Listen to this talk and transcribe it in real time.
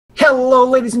Hello,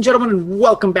 ladies and gentlemen, and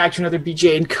welcome back to another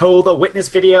BJ&Co, the Witness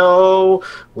video.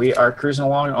 We are cruising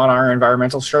along on our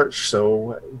environmental search,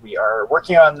 so we are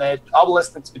working on the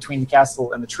obelisk that's between the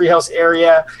castle and the treehouse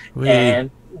area,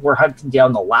 and we're hunting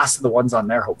down the last of the ones on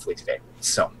there, hopefully today.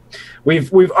 So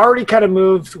we've already kind of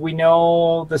moved. We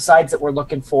know the sides that we're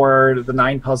looking for. The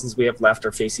 9 puzzles we have left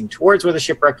are facing towards where the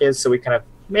shipwreck is, so we kind of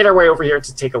made our way over here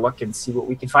to take a look and see what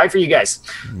we can find for you guys.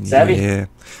 Savvy? Yeah.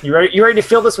 You ready to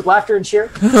fill this with laughter and cheer?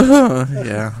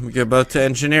 Yeah, I'm about to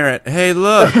engineer it. Hey,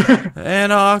 look,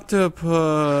 an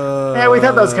octopus. Yeah, we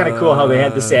thought that was kind of cool how they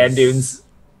had the sand dunes,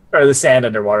 or the sand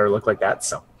underwater look like that.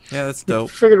 So yeah, that's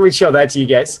dope. Figured we'd show that to you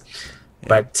guys. Yeah.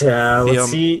 But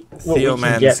let's see what Theo we can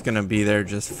Man get. is gonna be there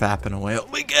just fapping away. Oh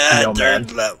my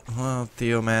God! Well,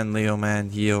 Theo Man, Leo Man,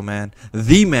 Yeo Man,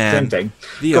 the man, Same thing.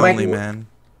 the only man.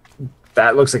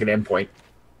 That looks like an end point,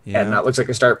 Yeah. and that looks like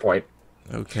a start point.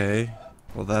 Okay.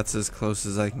 Well, that's as close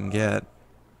as I can get.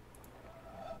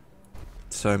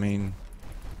 So I mean.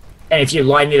 And if you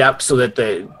line it up so that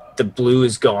the blue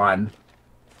is gone,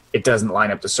 it doesn't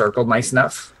line up the circle nice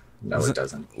enough. No, it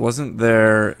doesn't. Wasn't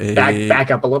there a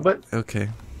back up a little bit? Okay.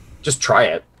 Just try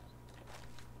it.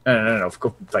 No.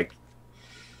 Go, like,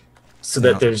 so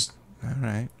that there's. All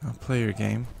right, I'll play your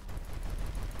game.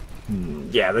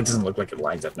 Yeah, that doesn't look like it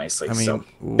lines up nicely. I mean, so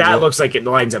that looks like it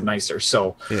lines up nicer.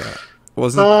 So yeah,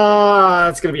 wasn't.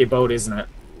 It's gonna be a boat, isn't it?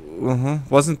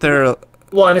 Wasn't there?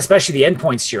 Well, and especially the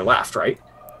endpoints to your left, right?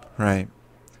 Right.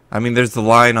 I mean, there's the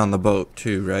line on the boat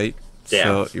too, right? Yeah.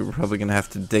 So you're probably gonna have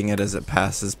to ding it as it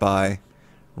passes by.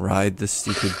 Ride the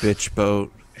stupid bitch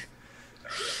boat.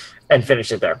 And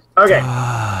finish it there. Okay.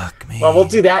 Fuck me. Well, we'll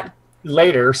do that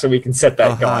later so we can set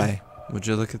that going. Hi. Would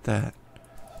you look at that?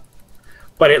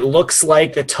 But it looks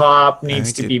like the top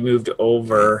needs to be moved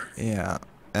over. Yeah,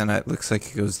 and it looks like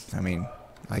it goes. I mean,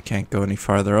 I can't go any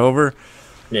farther over.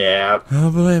 Yeah. Oh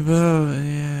boy, boat.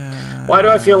 Yeah. Why do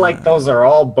I feel like those are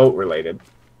all boat related?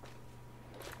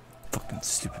 Fucking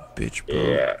stupid bitch boat.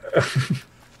 Yeah.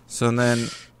 So then.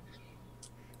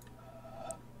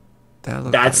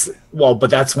 That's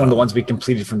but that's one of the ones we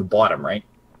completed from the bottom, right?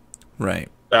 Right.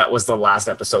 That was the last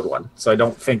episode one. So I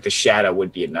don't think the shadow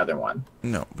would be another one.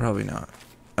 No, probably not.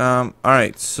 All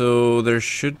right, so there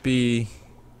should be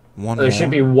one more. There should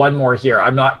be one more here.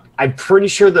 I'm pretty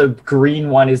sure the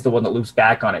green one is the one that loops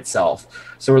back on itself.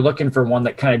 So we're looking for one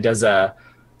that kind of does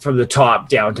from the top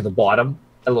down to the bottom,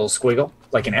 a little squiggle,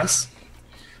 like an S.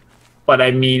 But I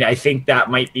mean, I think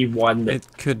that might be one that...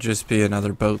 It could just be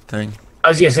another boat thing. I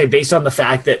was going to say, based on the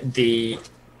fact that the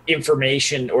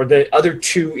information or the other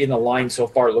 2 in the line so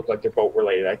far look like they're boat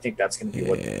related, I think that's going to be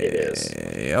what it is.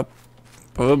 Yep.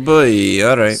 Oh boy,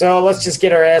 all right. So let's just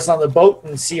get our ass on the boat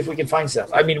and see if we can find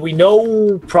stuff. I mean, we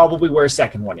know probably where a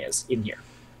second one is in here.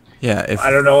 Yeah,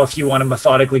 I don't know if you want to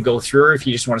methodically go through or if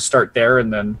you just want to start there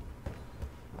and then...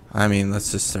 I mean,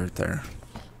 let's just start there.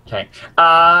 Okay.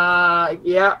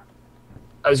 Yeah.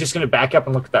 I was just going to back up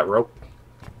and look at that rope.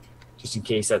 Just in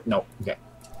case that... No. Okay.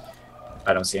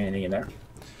 I don't see anything in there.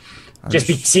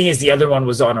 Seeing as the other one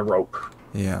was on a rope.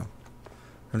 Yeah.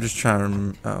 I'm just trying to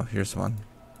remember... Oh, here's one.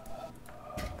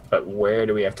 But where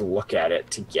do we have to look at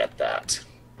it to get that?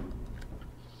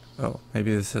 Oh,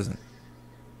 maybe this isn't.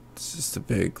 It's just a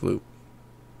big loop.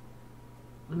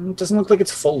 It doesn't look like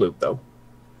it's a full loop, though.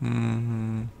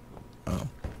 Mm-hmm. Oh.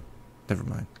 Never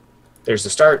mind. There's the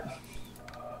start.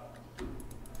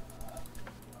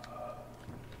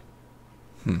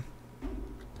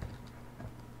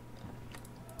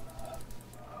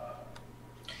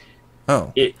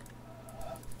 Oh.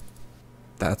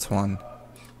 That's one.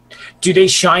 Do they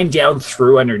shine down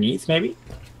through underneath, maybe?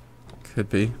 Could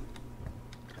be.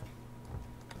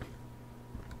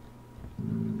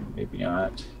 Maybe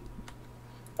not.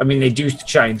 I mean, they do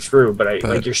shine through, but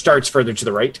like your start's further to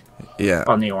the right. Yeah.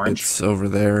 On the orange. It's over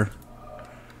there.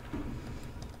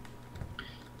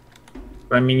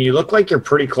 But, I mean, you look like you're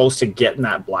pretty close to getting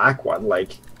that black one.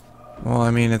 Like. Well,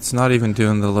 I mean, it's not even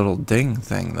doing the little ding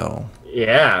thing, though.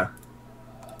 Yeah.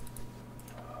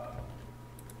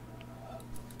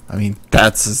 I mean,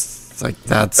 that's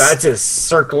as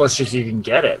circle-ish as you can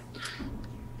get it.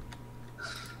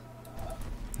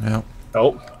 Yep.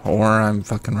 Oh. Or I'm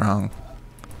fucking wrong.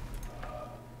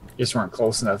 Just weren't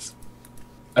close enough.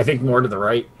 I think more to the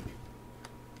right.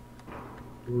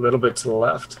 A little bit to the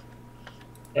left.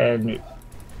 And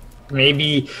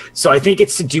maybe... So I think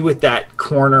it's to do with that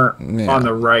corner on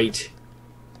the right.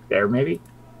 There, maybe?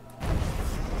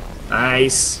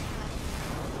 Nice.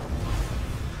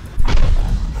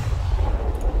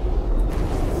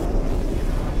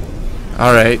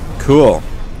 All right, cool.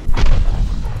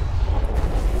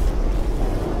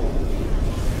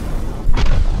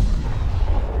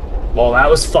 Well, that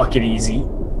was fucking easy.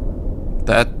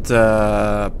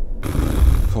 That,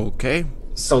 okay.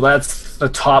 So that's the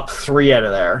top 3 out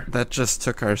of there. That just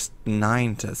took our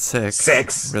 9 to 6.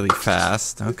 6. Really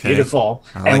fast. Okay. Beautiful.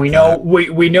 I and like we that. know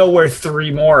we know where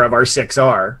 3 more of our 6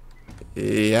 are.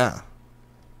 Yeah.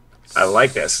 I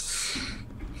like this.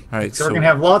 All right. So we're gonna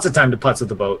have lots of time to putz with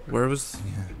the boat. Where was?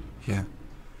 Yeah.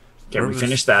 Okay, we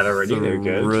finished that already. They're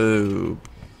good. Rope.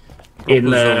 In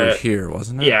was the over here,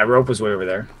 wasn't it? Yeah, rope was way over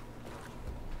there.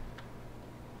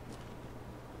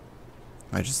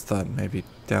 I just thought maybe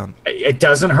down. It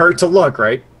doesn't hurt to look,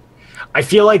 right? I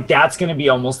feel like that's going to be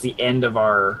almost the end of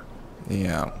our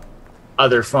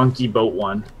other funky boat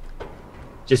one,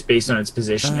 just based on its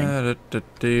positioning. No.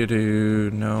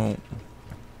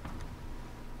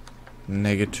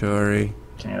 Negatory.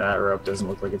 Okay, that rope doesn't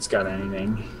look like it's got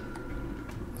anything.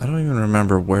 I don't even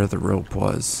remember where the rope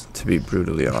was, to be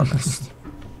brutally honest.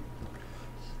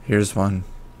 Here's one.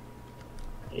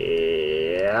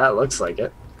 Yeah, it looks like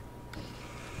it.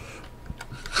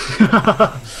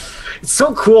 It's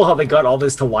so cool how they got all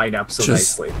this to line up so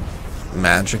Just nicely.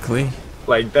 Magically.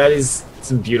 Like, that is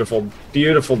some beautiful,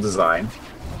 beautiful design.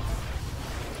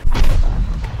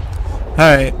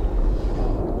 Alright.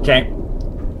 Okay.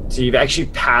 So you've actually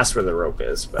passed where the rope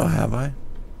is. But, Oh, have I?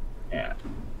 yeah.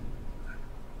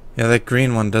 Yeah, that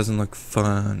green one doesn't look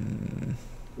fun.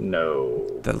 No.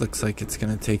 That looks like it's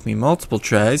gonna take me multiple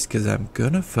tries, because I'm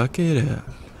gonna fuck it up.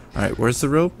 Alright, where's the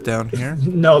rope? Down here?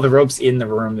 No, the rope's in the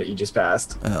room that you just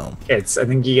passed. Oh. I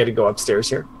think you gotta go upstairs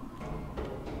here.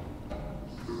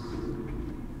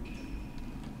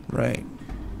 Right.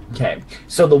 Okay.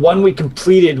 So the one we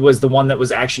completed was the one that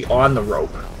was actually on the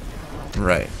rope.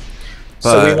 Right.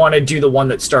 So we want to do the one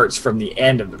that starts from the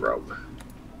end of the rope.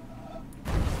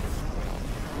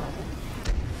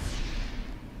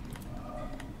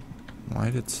 Why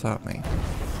did it stop me?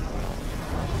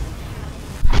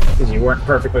 Because you weren't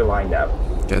perfectly lined up.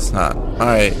 Guess not.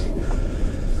 Alright.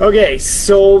 Okay,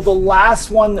 so the last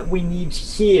one that we need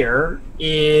here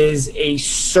is a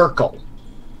circle.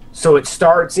 So it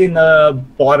starts in the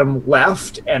bottom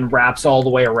left and wraps all the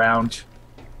way around.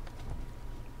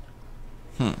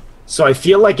 So I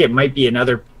feel like it might be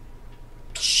another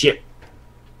ship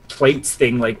plates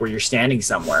thing, like where you're standing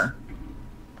somewhere.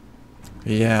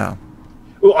 Yeah.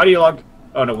 Oh, audio log.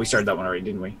 Oh no, we started that one already,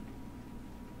 didn't we?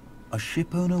 A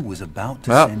ship owner was about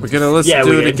to Well, send we're gonna listen Yeah, to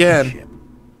we it did. again.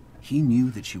 He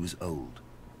knew that she was old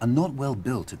and not well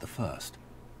built at the first.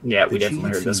 Yeah, we that she definitely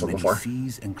had heard this seen one many before.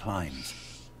 seas and climes,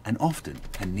 and often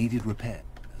had needed repairs.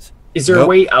 Is there a Nope.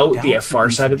 way out the Doubts far had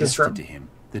been side of this suggested room? to him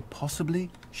that possibly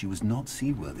she was not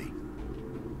seaworthy.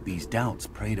 These doubts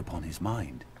preyed upon his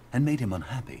mind and made him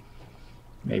unhappy.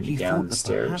 Maybe He down thought the that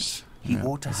stairs. perhaps he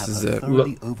ought to this have is her it.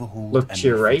 thoroughly overhauled Look and to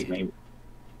your right, refitted, maybe. even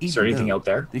Is there anything though out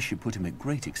there? This should put him at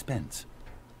great expense.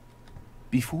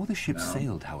 Before the ship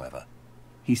sailed, however,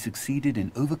 he succeeded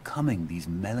in overcoming these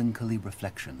melancholy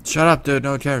reflections. Shut up, dude.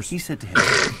 No one cares. He said to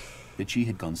himself that she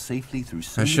had gone safely through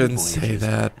so I many shouldn't say voyages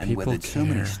that. and People weathered so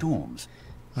many care. storms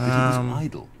that it was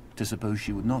idle to suppose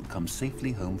she would not come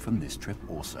safely home from this trip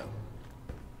also.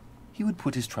 He would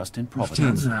put his trust in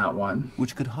Providence, That one.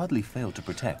 which could hardly fail to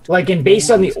protect. Like, and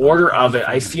based all on the these order unhappy of it,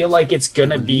 I feel families like it's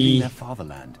gonna who were leaving be their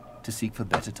fatherland to seek for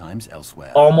better times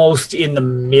elsewhere. almost in the He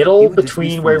middle would dismiss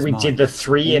between from where his we mind did the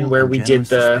 3 and all where we did ungenerous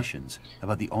the... suspicions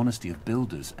about the honesty of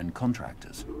builders and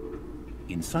contractors.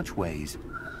 In such ways,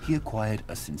 he acquired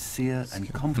a sincere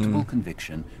and comfortable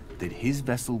conviction that his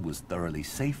vessel was thoroughly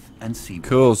safe and seaworthy.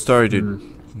 Cool story, dude.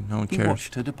 No one He cares.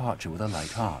 watched her departure with a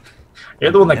light heart.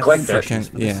 You're the one that Never clicked it. anxious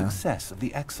for the Yeah. success of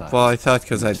the exiles. Well, I thought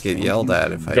because I'd get yelled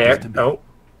at if I There. did. Oh.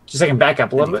 Just a second, back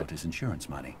up a And little he bit. got his insurance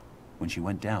money when she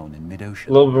went down in A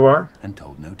mid-ocean little bit more. and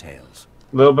told no tales.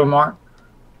 A little bit more.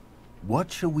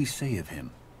 What shall we say of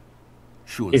him?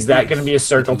 Surely Is that this, going to be a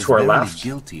circle that he to our was verily left?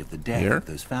 guilty of the death Here? of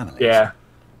those families. Yeah.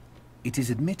 It is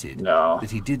admitted No. that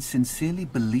he did sincerely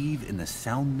believe in the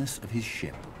soundness of his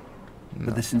ship.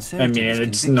 But the sincerity I mean, of his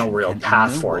it's no conviction real can in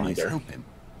path no for it wise either. help him,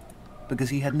 because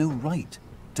he had no right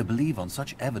to believe on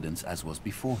such evidence as was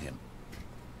before him.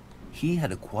 He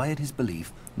had acquired his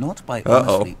belief not by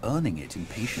honestly earning it in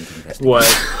patient investigation,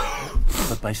 What?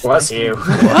 but by Bless stifling you.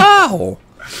 his Wow.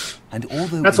 And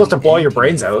although That's supposed in to blow the your end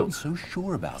brains he out. felt so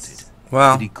sure about it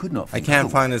Well, that he could not I think can't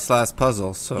otherwise. find this last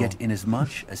puzzle, so... Yet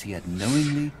inasmuch as he had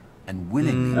knowingly and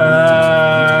willingly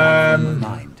brought it into his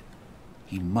mind,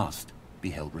 he must be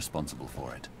held responsible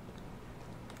for it.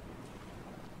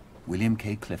 William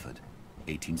K. Clifford,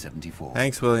 1874.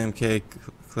 Thanks, William K.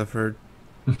 Clifford.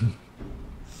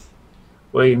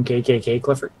 William KKK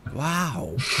Clifford.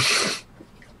 Wow.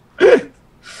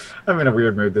 I'm in a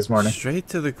weird mood this morning. Straight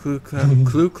to the Ku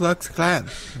Klux Klan.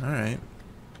 All right.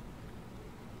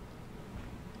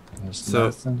 There's So,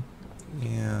 nothing.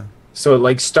 yeah. So it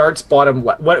like starts bottom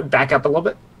left. What? Back up a little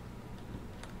bit.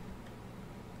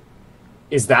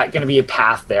 Is that going to be a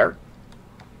path there?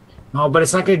 No, but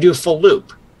it's not going to do a full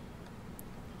loop.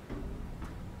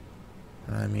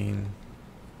 I mean,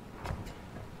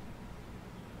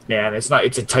 Yeah, and it's not.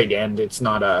 It's a tight end. It's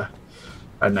not a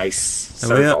nice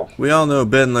circle. we all know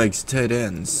Ben likes tight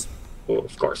ends. Oh,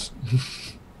 of course.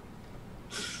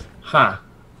 Huh.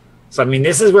 So I mean,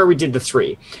 this is where we did the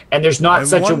 3, and there's not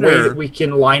such a way that we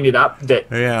can line it up that.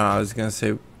 Yeah, I was gonna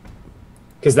say.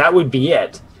 Because that would be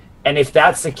it, and if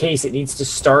that's the case, it needs to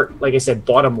start, like I said,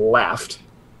 bottom left.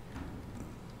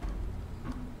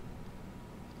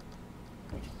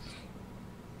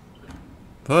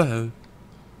 Whoa.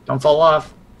 Don't fall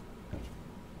off.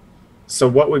 So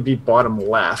what would be bottom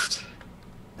left?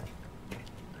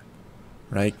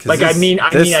 Right? Like,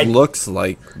 this looks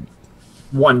like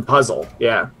one puzzle,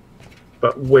 yeah.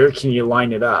 But where can you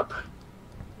line it up?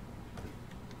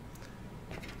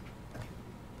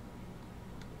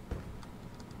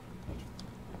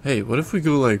 Hey, what if we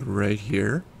go like right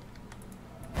here?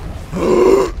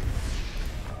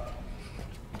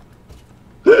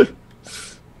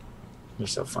 You're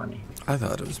so funny. I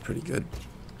thought it was pretty good.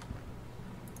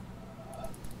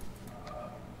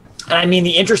 And I mean,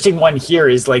 the interesting one here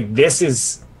is like, this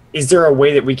is there a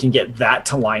way that we can get that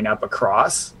to line up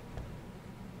across?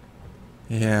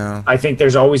 Yeah. I think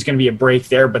there's always going to be a break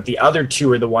there, but the other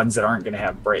 2 are the ones that aren't going to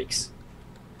have breaks.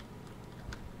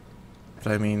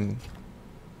 But I mean...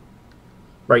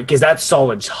 Right, because that's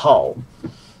solid hull.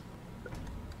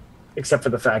 Except for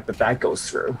the fact that that goes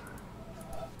through.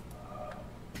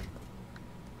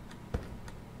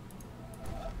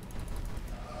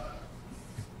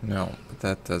 No, but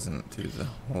that doesn't do the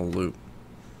whole loop.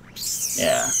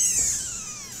 Yeah.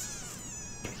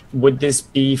 Would this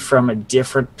be from a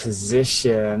different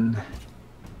position?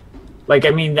 Like,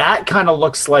 I mean, that kind of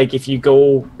looks like if you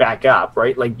go back up,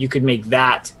 right? Like, you could make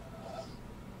that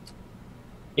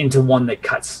into one that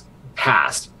cuts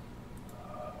past.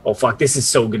 Oh, fuck. This is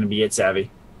so going to be it, Savvy.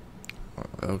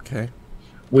 Okay.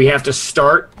 We have to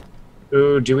start.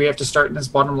 Ooh, do we have to start in this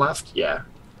bottom left? Yeah.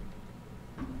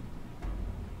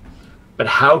 But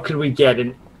how could we get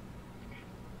in?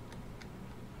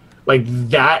 Like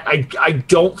that, I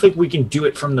don't think we can do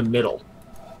it from the middle.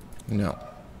 No.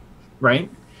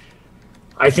 Right?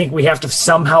 I think we have to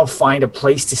somehow find a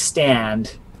place to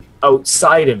stand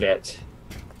outside of it.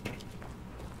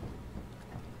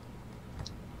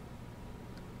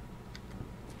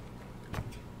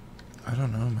 I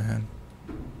don't know, man.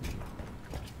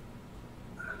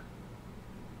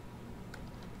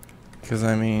 Because,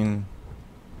 I mean...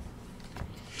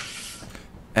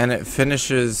 And it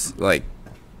finishes, like,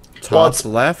 top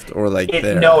left or, like,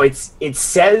 there? No, it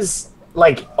says,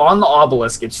 like, on the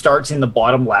obelisk, it starts in the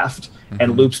bottom left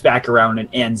and loops back around and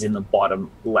ends in the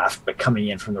bottom left, but coming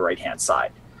in from the right-hand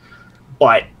side.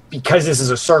 But because this is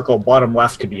a circle, bottom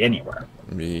left could be anywhere.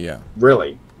 Yeah.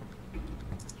 Really.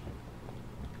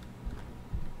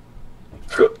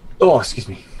 Oh, excuse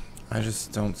me. I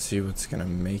just don't see what's going to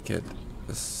make it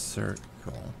a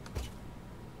circle.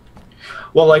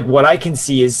 Well, like, what I can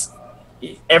see is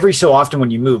every so often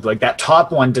when you move, like, that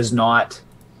top one does not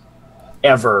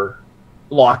ever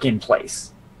lock in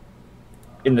place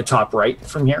in the top right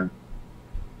from here.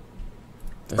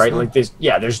 Right? Like,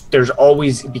 there's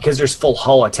always, because there's full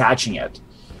hull attaching it.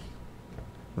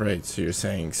 Right, so you're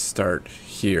saying start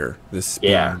here, this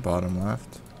being bottom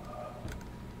left?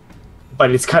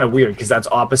 But it's kind of weird because that's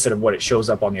opposite of what it shows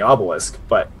up on the obelisk,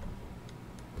 but...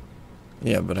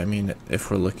 Yeah, but I mean, if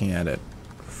we're looking at it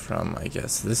from, I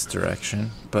guess, this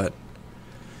direction, but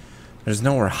there's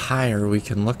nowhere higher we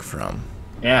can look from.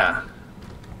 Yeah.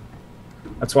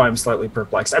 That's why I'm slightly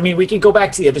perplexed. I mean, we could go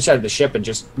back to the other side of the ship and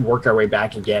just work our way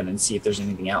back again and see if there's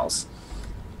anything else.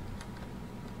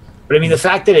 But I mean, the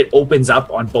fact that it opens up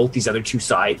on both these other 2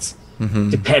 sides,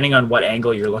 depending on what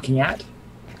angle you're looking at,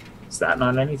 is that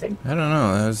not anything? I don't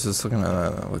know. I was just looking at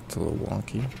that. That looked a little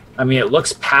wonky. I mean, it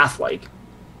looks path-like.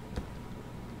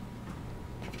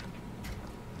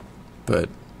 But...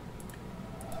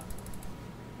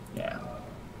 Yeah.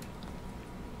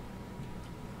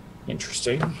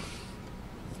 Interesting.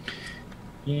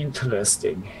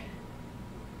 Interesting.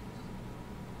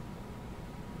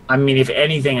 I mean, if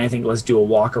anything, I think let's do a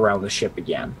walk around the ship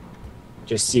again.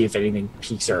 Just see if anything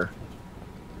piques our...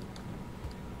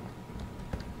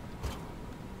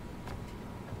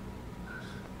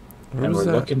 And we're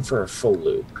looking for a full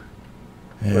loop.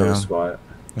 Yeah. Spot.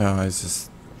 No, it's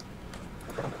just...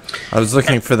 I was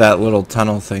looking for that little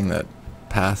tunnel thing, that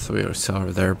path we saw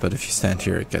over there, but if you stand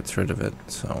here, it gets rid of it,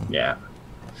 so... Yeah.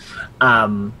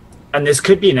 And this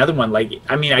could be another one. Like,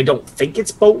 I mean, I don't think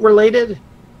it's boat related.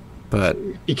 But...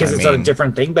 Because it's on a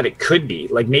different thing, but it could be.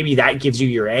 Like, maybe that gives you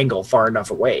your angle far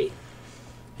enough away.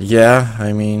 Yeah,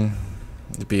 I mean,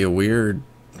 it'd be a weird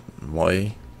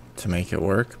way to make it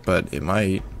work, but it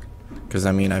might. Because,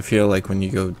 I mean, I feel like when you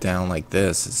go down like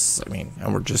this, it's, I mean,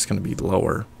 and we're just going to be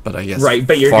lower, but I guess right,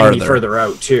 but you're going to be further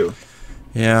out, too.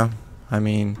 Yeah, I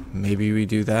mean, maybe we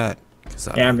do that.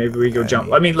 Yeah, maybe we go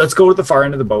jump. I mean, let's go to the far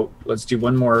end of the boat. Let's do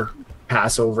one more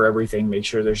pass over everything, make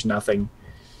sure there's nothing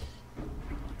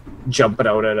jumping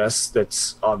out at us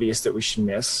that's obvious that we should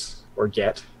miss or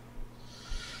get.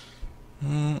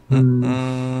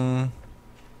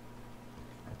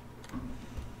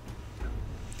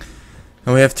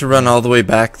 And we have to run all the way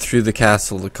back through the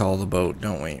castle to call the boat,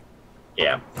 don't we?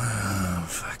 Yeah. Oh,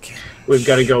 fucking... We've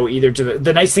got to go either to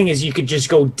the nice thing is you could just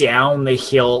go down the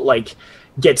hill, like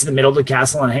get to the middle of the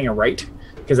castle and hang a right,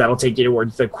 because that'll take you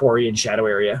towards the quarry and shadow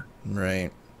area.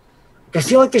 Right. I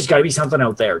feel like there's got to be something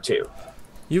out there too.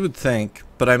 You would think,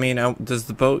 but I mean, does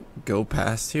the boat go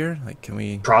past here? Like, can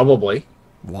we probably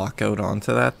walk out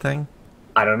onto that thing?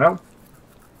 I don't know.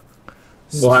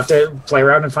 We'll have to play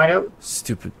around and find out.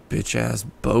 Stupid bitch-ass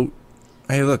boat.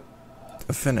 Hey, look.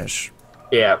 A finish.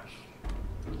 Yeah.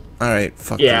 Alright,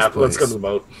 fuck yeah, this place. Let's go to the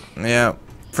boat. Yeah.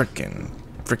 Frickin'.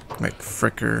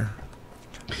 McFricker.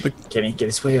 Look, can he get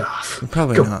his way off?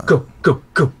 Probably go, not. Go, go,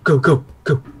 go, go, go,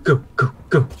 go, go, go,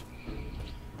 go.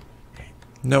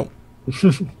 Nope.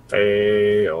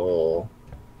 Fail.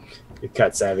 You're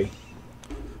cut savvy.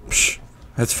 Psh,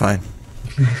 that's fine.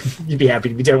 You'd be happy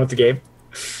to be done with the game?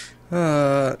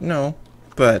 No.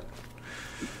 But...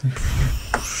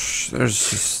 there's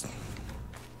just...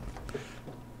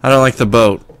 I don't like the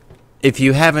boat. If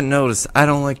you haven't noticed, I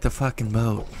don't like the fucking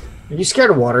boat. Are you scared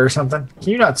of water or something? Can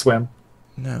you not swim?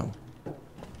 No.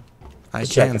 I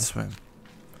Just can checking. swim.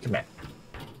 Come in.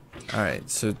 Alright,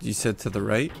 so you said to the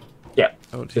right? Yeah.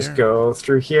 Out Just here? go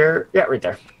through here. Yeah, right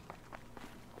there.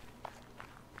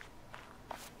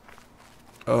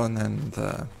 Oh, and then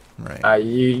the... right.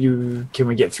 You can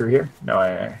we get through here? No,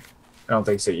 I don't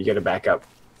think so. You got to back up.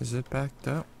 Is it backed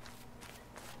up?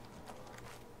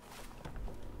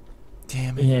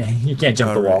 Damn it. Yeah, you can't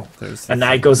jump the wall. There's And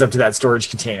that goes up to that storage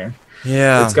container.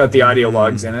 Yeah. It's got the audio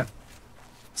logs in it.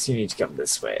 So you need to come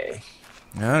this way.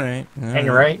 Alright. Hang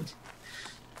right.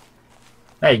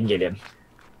 Now you can get in.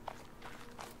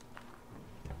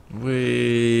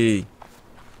 Wee.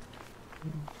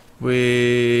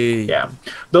 Yeah.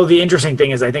 Though the interesting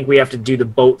thing is I think we have to do the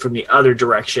boat from the other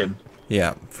direction.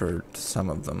 Yeah, for some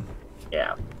of them.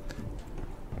 Yeah.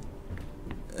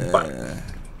 But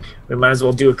we might as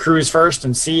well do a cruise first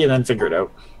and see and then figure it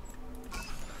out.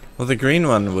 Well, the green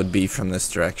one would be from this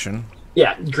direction.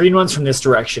 Yeah, green one's from this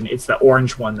direction. It's the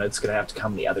orange one that's going to have to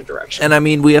come the other direction. And I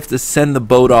mean, we have to send the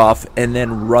boat off and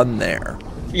then run there.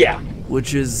 Yeah.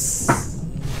 Which is...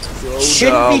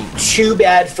 shouldn't be too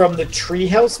bad from the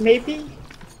treehouse, maybe?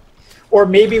 Or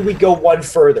maybe we go one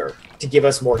further to give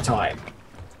us more time.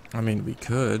 I mean, we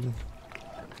could.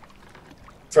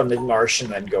 From the marsh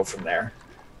and then go from there.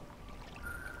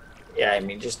 Yeah, I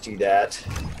mean, just do that.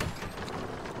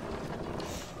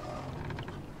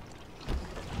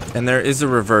 And there is a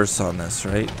reverse on this,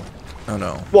 right? Oh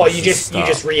no. Well, This you is stop.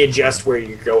 just readjust where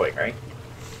you're going, right?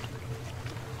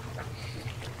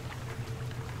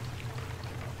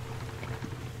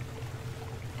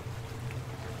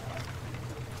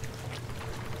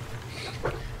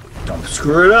 Don't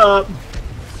screw it up.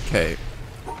 Okay.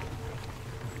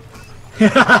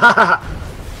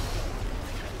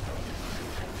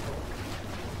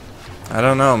 I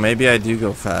don't know. Maybe I do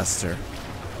go faster.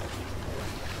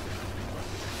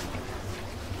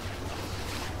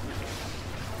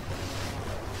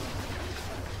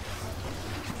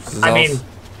 I mean,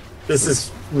 this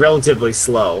is relatively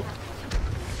slow.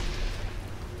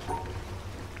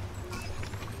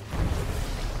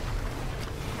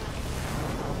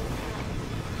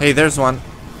 Hey, there's one.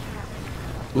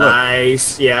 Look.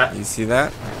 Nice, yeah. You see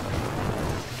that?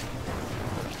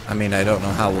 I mean, I don't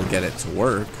know how we'll get it to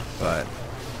work, but...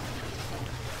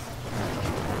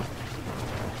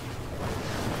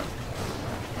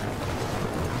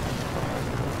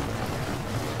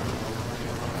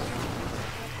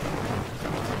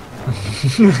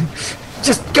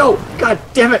 Just go! God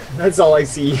damn it! That's all I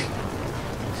see.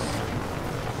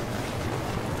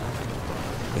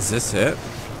 Is this it?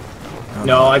 Oh,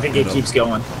 No, I think it keeps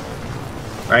going.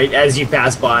 Right, as you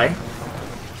pass by.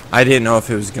 I didn't know if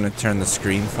it was going to turn the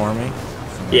screen for me.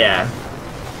 Yeah.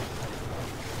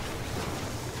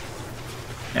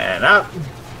 And up.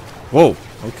 Whoa,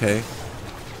 okay.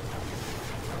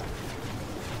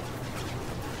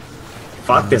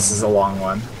 Fuck, this is a long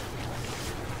one.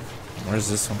 Where's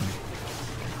this one?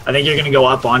 I think you're gonna go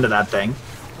up onto that thing.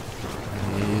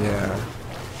 Yeah.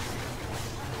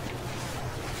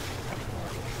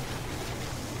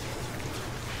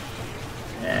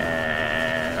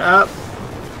 And up.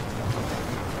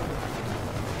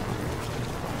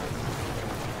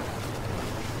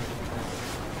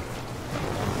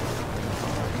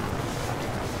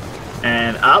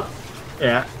 And up.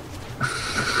 Yeah.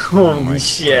 Holy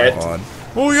shit. God.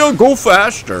 Oh yeah, go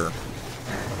faster.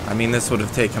 I mean, this would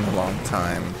have taken a long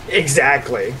time.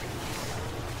 Exactly.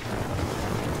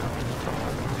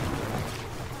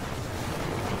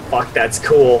 Fuck, that's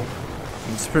cool.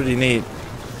 It's pretty neat.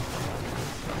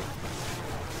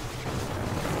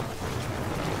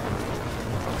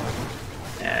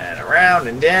 And around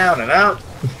and down and up.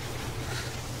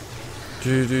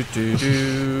 Do do do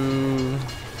do.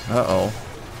 Uh-oh.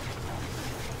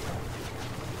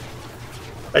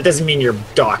 That doesn't mean you're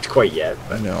docked quite yet.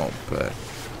 I know, but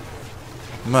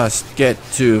must get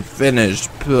to finish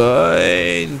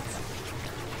point.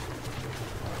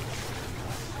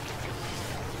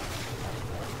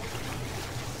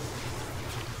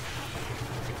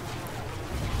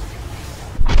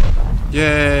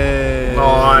 Yay!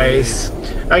 Nice.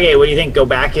 Okay, what do you think? Go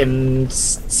back and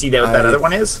see that what that other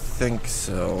one is? I think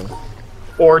so.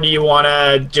 Or do you want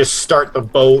to just start the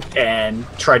boat and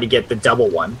try to get the double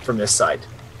one from this side?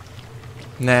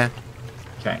 Nah.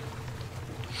 Okay.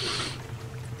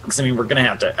 Because, I mean, we're going to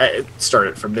have to start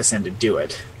it from this end to do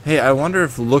it. Hey, I wonder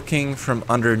if looking from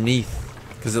underneath,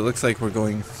 because it looks like we're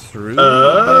going through.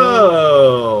 Oh,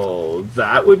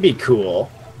 that would be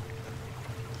cool.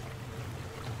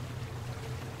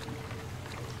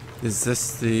 Is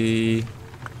this the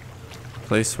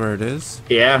place where it is?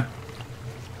 Yeah.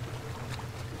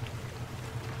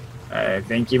 I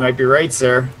think you might be right,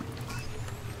 sir.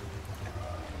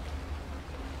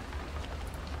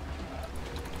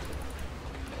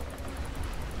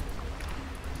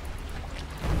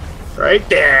 Right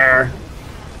there.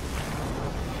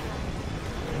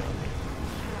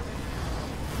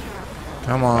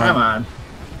 Come on. Come on.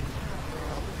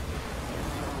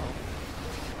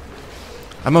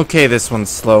 I'm okay, this one's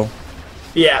slow.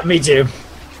 Yeah, me too.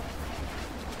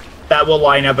 That will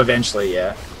line up eventually,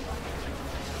 yeah.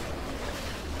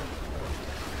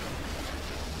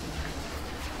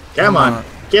 Come on.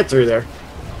 Get through there.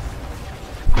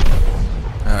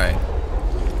 Alright.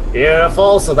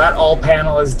 Beautiful. So that all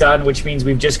panel is done, which means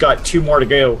we've just got 2 more to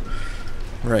go.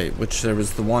 Right, which there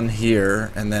was the one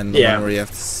here, and then the one where you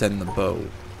have to send the boat.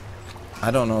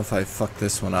 I don't know if I fucked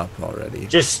this one up already.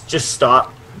 Just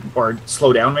stop or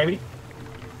slow down maybe,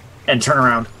 and turn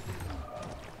around.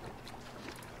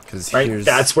 Because right, here's,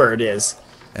 that's where it is.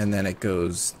 And then it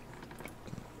goes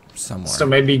somewhere. So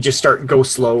maybe just go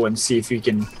slow and see if you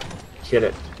can hit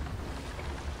it.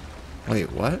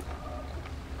 Wait, what?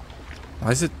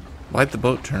 Why'd the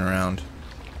boat turn around?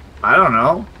 I don't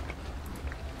know.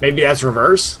 Maybe that's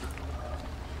reverse.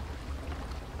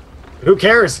 Who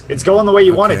cares? It's going the way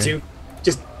you want it to.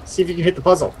 Just see if you can hit the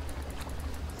puzzle.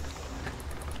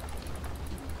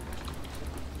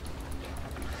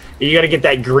 You got to get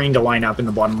that green to line up in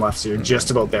the bottom left, so you're just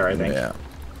about there, I think. Yeah.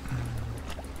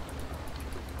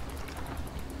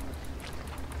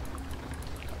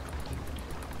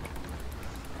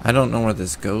 I don't know where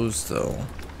this goes, though.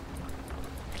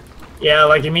 Yeah,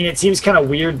 like, I mean, it seems kind of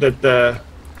weird that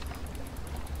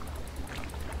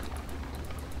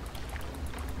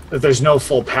there's no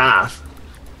full path.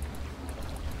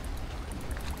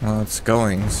 Well, it's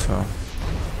going, so...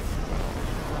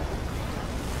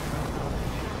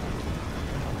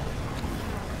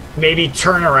 Maybe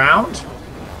turn around?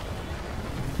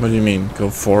 What do you mean? Go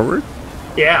forward?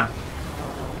 Yeah.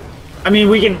 I mean,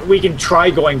 we can try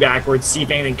going backwards, see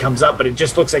if anything comes up, but it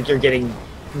just looks like you're getting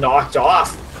knocked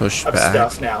off Push of back.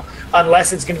 stuff now.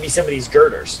 Unless it's going to be some of these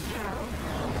girders.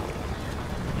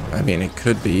 I mean, it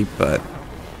could be, but...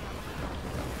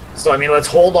 So, I mean, let's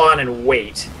hold on and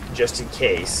wait, just in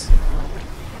case.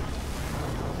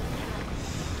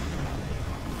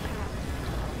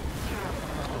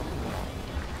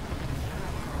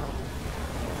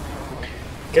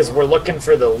 Because we're looking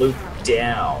for the loop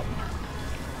down.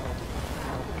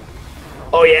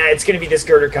 Oh yeah, it's going to be this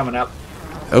girder coming up.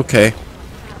 Okay.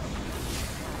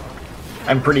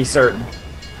 I'm pretty certain.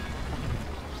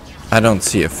 I don't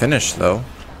see a finish, though.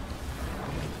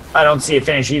 I don't see a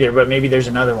finish either, but maybe there's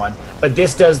another one. But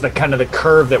this does the kind of the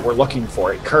curve that we're looking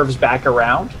for. It curves back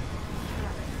around.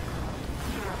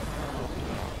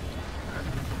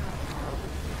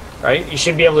 right? You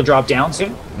should be able to drop down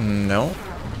soon. No.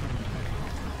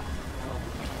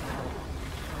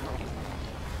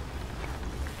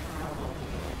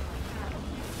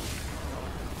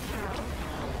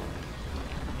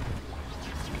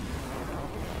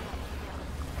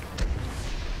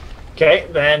 Okay,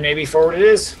 then maybe forward it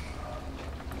is.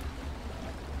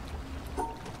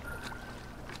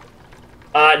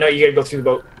 No, you gotta go through the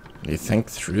boat. You think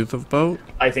through the boat?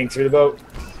 I think through the boat.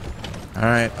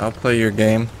 Alright, I'll play your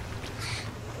game.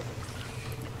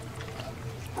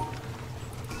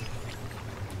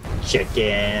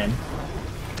 Chicken.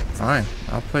 Fine,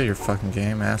 I'll play your fucking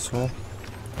game, asshole.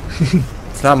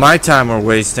 It's not my time we're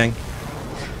wasting.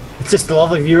 It's just the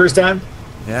lovely viewers' time.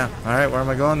 Yeah, alright, where am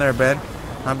I going there, Ben?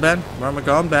 Huh, Ben? Where am I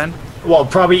going, Ben? Well,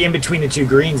 probably in between the two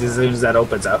greens as soon as that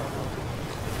opens up.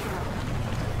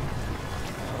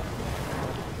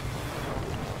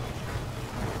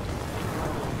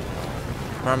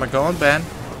 Where am I going, Ben?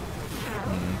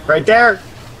 Right there.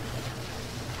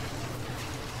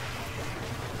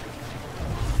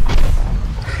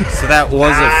 So that was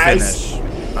Nice. a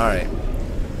finish. Alright.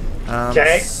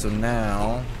 Okay. So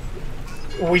now...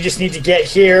 We just need to get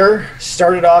here,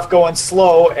 start it off going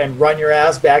slow, and run your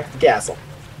ass back to the castle.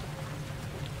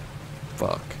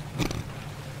 Fuck.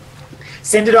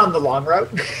 Send it on the long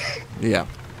route. Yeah.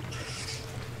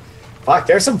 Fuck,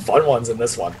 there's some fun ones in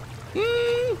this one.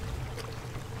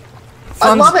 I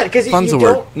Fun's- love it because you fun's a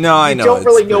don't, word. No, I know, you don't it's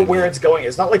really know pretty where good. it's going.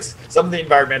 It's not like some of the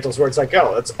environmentals where it's like,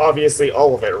 oh, it's obviously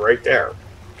all of it right there.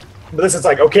 But this is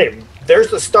like, okay,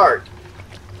 there's the start,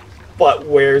 but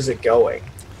where's it going?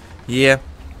 Yeah.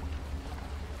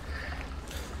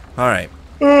 Alright.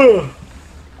 Ugh.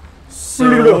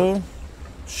 So...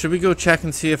 Should we go check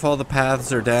and see if all the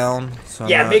paths are down? So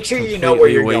Yeah, I'm make not sure you know where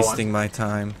you're completely going. wasting my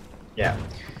time. Yeah.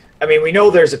 I mean, we know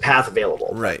there's a path available.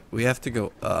 Right. We have to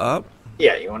go up.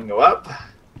 Yeah, you want to go up,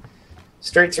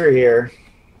 straight through here,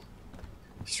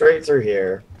 straight through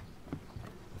here,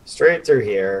 straight through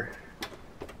here.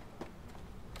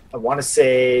 I want to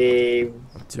say,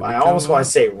 I almost want to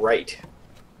say right.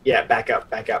 Yeah, back up,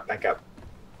 back up, back up.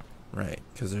 Right,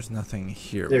 because there's nothing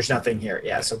here. There's nothing here.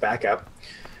 Yeah, so back up.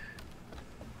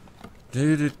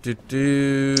 Do.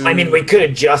 I mean, we could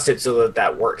adjust it so that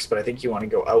that works, but I think you want to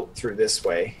go out through this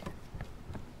way.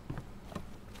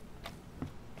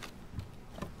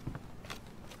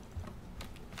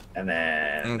 And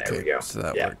then there we go. So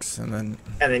that works, and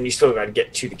then you still got to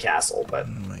get to the castle, but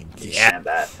you can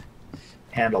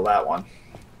handle that one.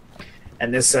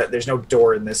 And this there's no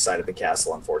door in this side of the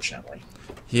castle, unfortunately.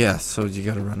 Yeah, so you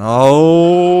gotta run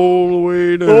all the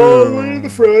way down. All the way to the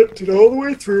front and all the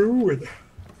way through. And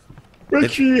make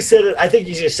sure you set it. I think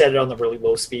you just set it on the really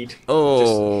low speed.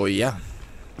 Oh yeah.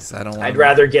 I don't. I'd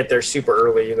rather get there super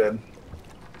early than.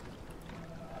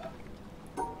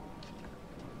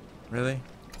 Really?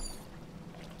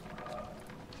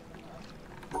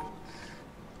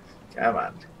 Come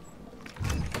on.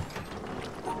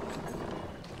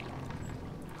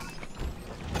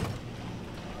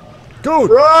 Go!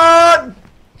 Run!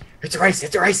 It's a race,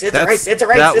 it's a race, it's a race, it's a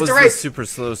race, That it's was a the race. super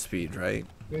slow speed, right?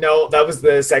 No, that was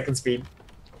the second speed.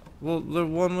 Well, the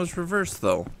one was reversed,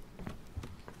 though.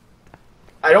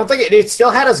 I don't think it still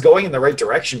had us going in the right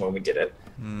direction when we did it.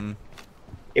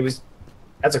 It was.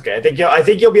 That's okay. I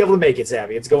think you'll be able to make it,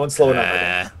 Savvy. It's going slow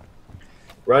enough.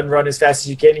 Run as fast as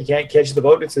you can. You can't catch the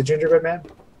boat. It's the gingerbread man.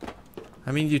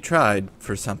 I mean, you tried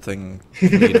for something.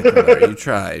 You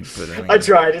tried, but I mean, I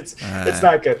tried. It's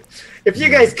not good. If you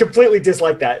guys completely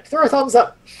dislike that, throw a thumbs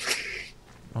up.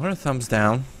 Or a thumbs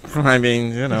down. I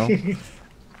mean, you know,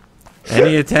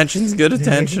 any attention's good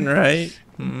attention, right?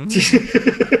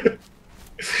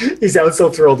 He sounds so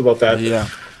thrilled about that. Yeah.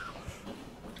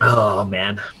 Oh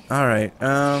man. All right.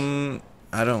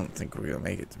 I don't think we're gonna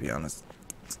make it, to be honest.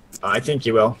 I think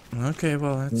you will. Okay.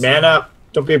 Well, that's. Man up.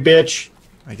 Don't be a bitch.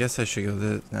 I guess I should go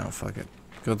this. No, fuck it.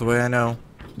 Go the way I know.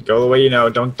 Go the way you know.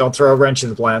 Don't throw a wrench in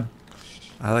the plan.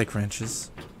 I like wrenches.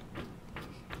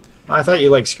 I thought you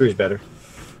liked screws better.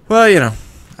 Well, you know,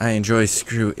 I enjoy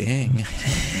screwing.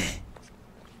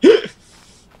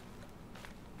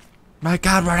 My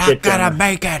God, we're not gonna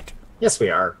make it. Yes, we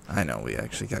are. I know, we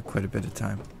actually got quite a bit of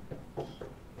time.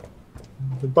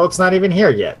 The boat's not even here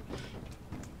yet.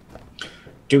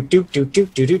 Doot doot doot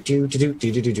doot doot doot doot doot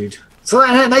doot doot doot. So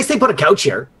nice they put a couch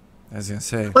here. I was gonna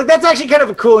say. Like that's actually kind of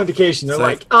a cool indication. They're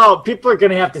like, oh, people are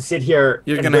gonna have to sit here.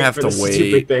 You're and gonna wait have for to this wait.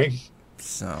 Stupid thing.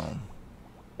 So.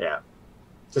 Yeah,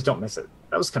 just don't miss it.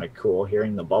 That was kind of cool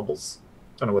hearing the bubbles.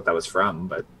 Don't know what that was from,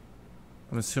 but.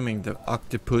 I'm assuming the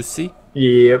octopussy.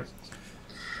 Yep.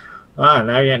 Ah,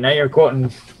 now you're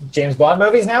quoting James Bond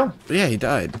movies now. Yeah, he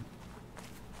died.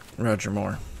 Roger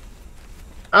Moore.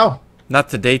 Oh. Not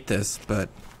to date this, but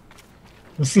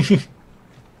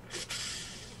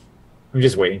I'm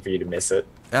just waiting for you to miss it.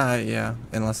 yeah,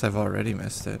 unless I've already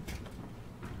missed it.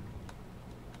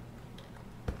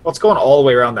 Well, it's going all the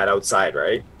way around that outside,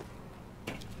 right?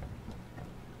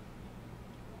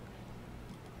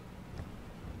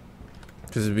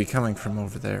 Because it'd be coming from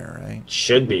over there, right?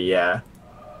 Should be, yeah.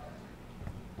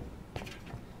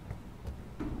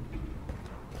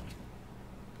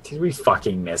 Did we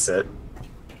fucking miss it?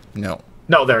 No.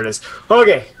 No, there it is.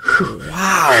 Okay.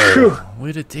 Wow.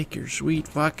 Way to take your sweet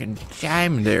fucking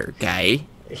time there, guy.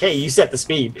 Hey, you set the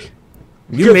speed.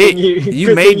 You made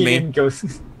me.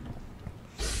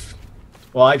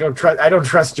 Well, I don't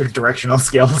trust your directional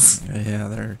skills. Yeah,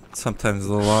 they're sometimes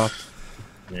a little off.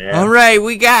 Yeah. All right,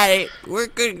 we got it. We're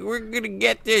good. We're gonna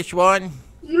get this one.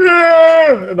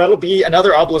 Yeah, and that'll be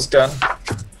another obelisk done,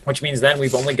 which means then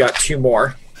we've only got 2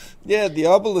 more. Yeah, the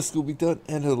obelisk will be done,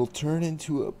 and it'll turn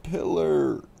into a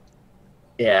pillar.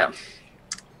 Yeah.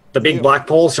 The big black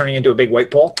pole's turning into a big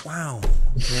white pole. Wow.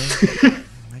 Okay.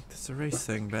 Make this a race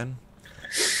thing, Ben.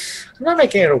 I'm not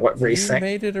making it a race thing. You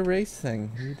made it a race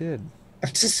thing. You did.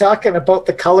 I'm just talking about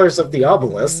the colors of the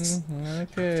obelisks.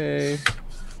 Okay.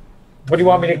 What do you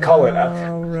want me to call it?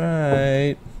 All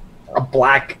right. A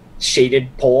black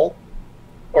shaded pole?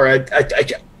 Or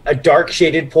a dark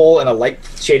shaded pole and a light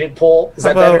shaded pole? Is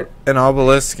that better? An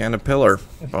obelisk and a pillar.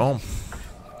 Boom.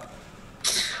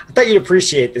 I thought you'd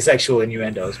appreciate the sexual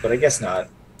innuendos, but I guess not.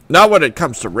 Not when it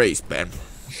comes to race, Ben.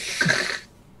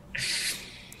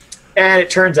 And it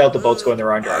turns out the boat's going the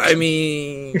wrong direction. I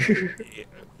mean,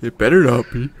 it better not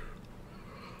be.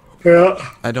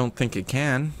 Yeah. I don't think it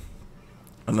can.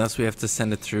 Unless we have to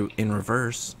send it through in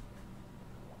reverse.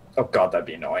 Oh god, that'd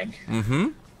be annoying. Mm-hmm.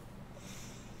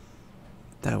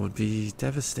 That would be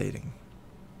devastating.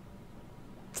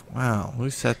 Wow, who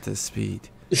set this speed?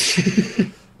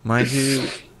 Mind you,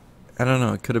 I don't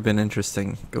know, it could have been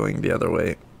interesting going the other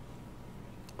way.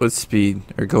 With speed,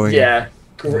 or going... Yeah,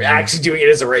 we're actually doing it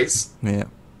as a race. Yeah.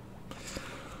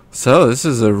 So, this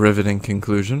is a riveting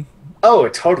conclusion. Oh,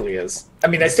 it totally is. I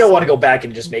mean, I still want to go back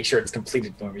and just make sure it's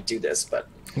completed when we do this, but...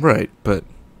 Right, but...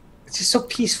 It's just so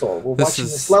peaceful. We're This watching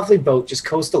is- this lovely boat just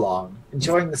coast along,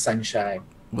 enjoying the sunshine.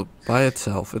 Well, by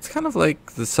itself. It's kind of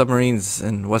like the submarines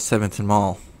in West Edmonton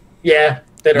Mall. Yeah,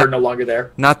 that are no longer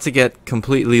there. Not to get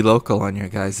completely local on your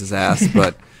guys' ass,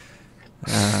 but...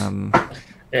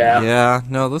 Yeah,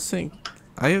 no, those things...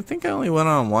 I think I only went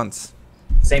on once.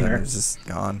 Same Then here. it was just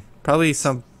gone. Probably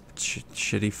some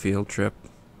shitty field trip.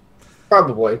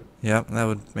 Probably. Yeah, that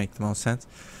would make the most sense.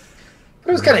 But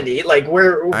it was kind of neat. Like,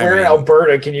 where in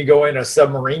Alberta can you go in a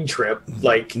submarine trip?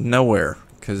 Like, Nowhere,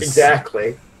 because...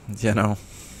 exactly. You know...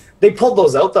 They pulled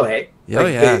those out, though, hey? Oh,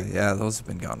 Like, yeah, those have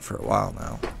been gone for a while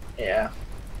now. Yeah.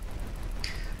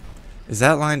 Is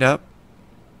that lined up?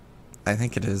 I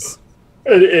think it is.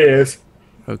 It is.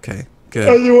 Okay, good.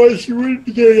 Otherwise, you wouldn't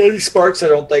be getting any sparks, I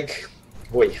don't think.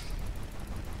 Boy.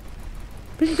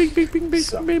 Bing, bing, bing, bing, bing,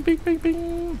 So- bing, bing, bing,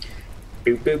 bing.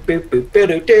 Boop, boop, boop, boop, do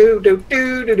do do do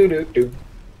do do do do.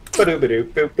 Ba-do-ba-do,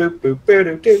 boop, boop, boop,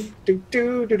 ba-do, do do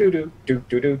do do do do do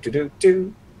do do do do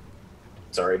do.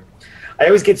 Sorry. I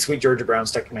always get Sweet Georgia Brown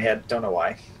stuck in my head. Don't know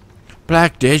why.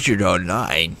 Black Desert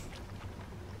Online.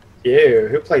 Ew,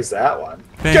 who plays that one?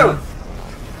 Bam. Go!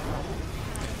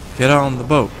 Get on the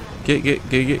boat.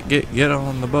 Get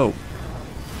on the boat.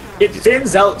 It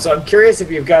thins out, so I'm curious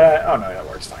if you've got a... Oh, no, that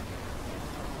works fine.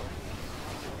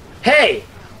 Hey!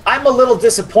 I'm a little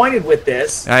disappointed with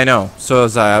this. I know. So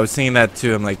was I. I was thinking that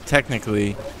too. I'm like,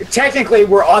 technically, Technically,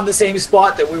 we're on the same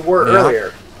spot that we were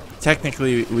earlier.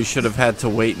 technically, we should have had to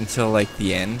wait until like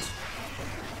the end,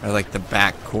 or like the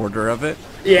back quarter of it.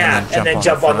 Yeah, and then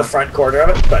jump on the front quarter of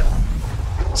it, but...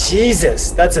 Jesus,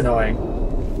 that's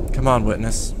annoying. Come on,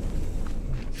 witness.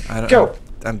 Go.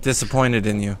 I'm disappointed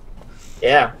in you.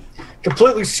 Yeah.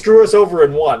 Completely screw us over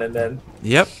in one, and then...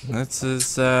 Yep,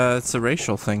 it's a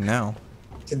racial thing now.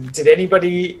 Did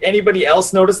anybody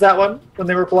else notice that one when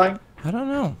they were playing? I don't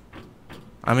know.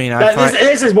 I mean,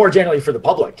 This is more generally for the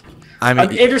public. I mean,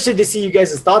 I'm interested to see you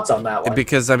guys' thoughts on that one.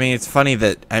 because I mean, it's funny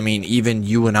that even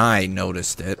you and I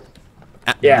noticed it.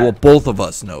 Yeah. Well, both of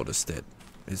us noticed it.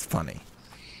 It's funny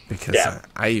because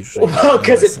I usually Well,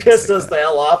 because notice it pissed things us like the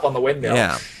hell off on the windmill.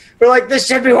 Yeah. We're like, this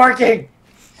should be working.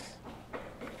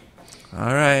 that.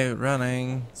 All right,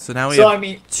 running. So now we So, have I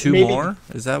mean, two maybe- more.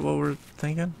 Is that what we're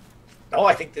thinking? Oh,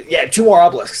 I think yeah, 2 more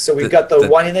obelisks. So we've got the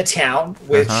one in the town,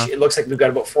 which it looks like we've got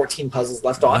about 14 puzzles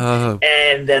left on, Oh.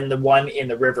 and then the one in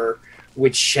the river,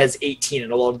 which has 18,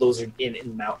 and a lot of those are in the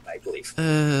mountain, I believe.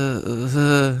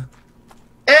 Uh,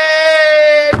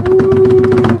 And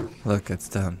woo! Look, it's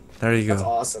done. There you go. That's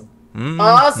awesome. Mm-hmm.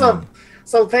 Awesome.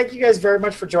 So thank you guys very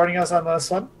much for joining us on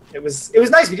this one. It was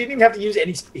nice. We didn't even have to use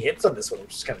any hits on this one,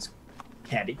 which is kind of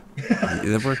handy.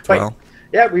 It worked well.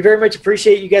 Yeah, we very much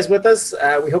appreciate you guys with us.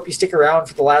 We hope you stick around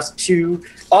for the last 2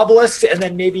 obelisks, and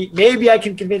then maybe I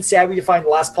can convince Sabby to find the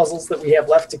last puzzles that we have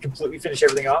left to completely finish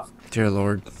everything off. Dear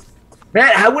Lord.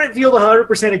 Man, how would it feel to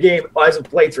 100% a game as a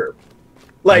playthrough?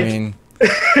 Like, I mean,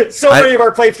 many of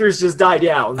our playthroughs just die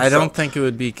down. I don't think it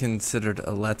would be considered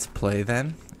a let's play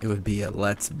then. It would be a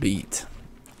let's beat.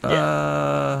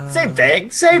 Yeah. Same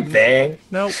thing.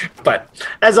 Nope. But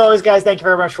as always, guys, thank you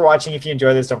very much for watching. If you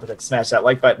enjoy this, don't forget to smash that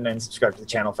like button and subscribe to the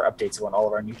channel for updates when all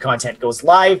of our new content goes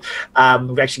live.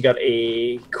 We've actually got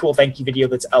a cool thank you video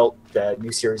that's out, the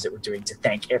new series that we're doing to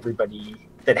thank everybody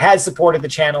that has supported the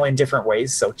channel in different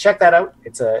ways. So check that out.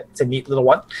 It's a neat little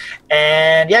one.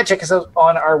 And yeah, check us out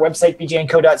on our website,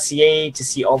 BJ&Co.ca, to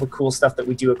see all the cool stuff that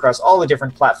we do across all the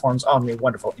different platforms on the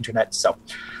wonderful internet. So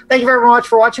thank you very much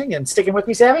for watching and sticking with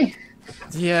me, Sammy.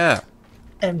 Yeah.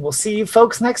 And we'll see you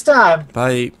folks next time.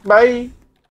 Bye. Bye.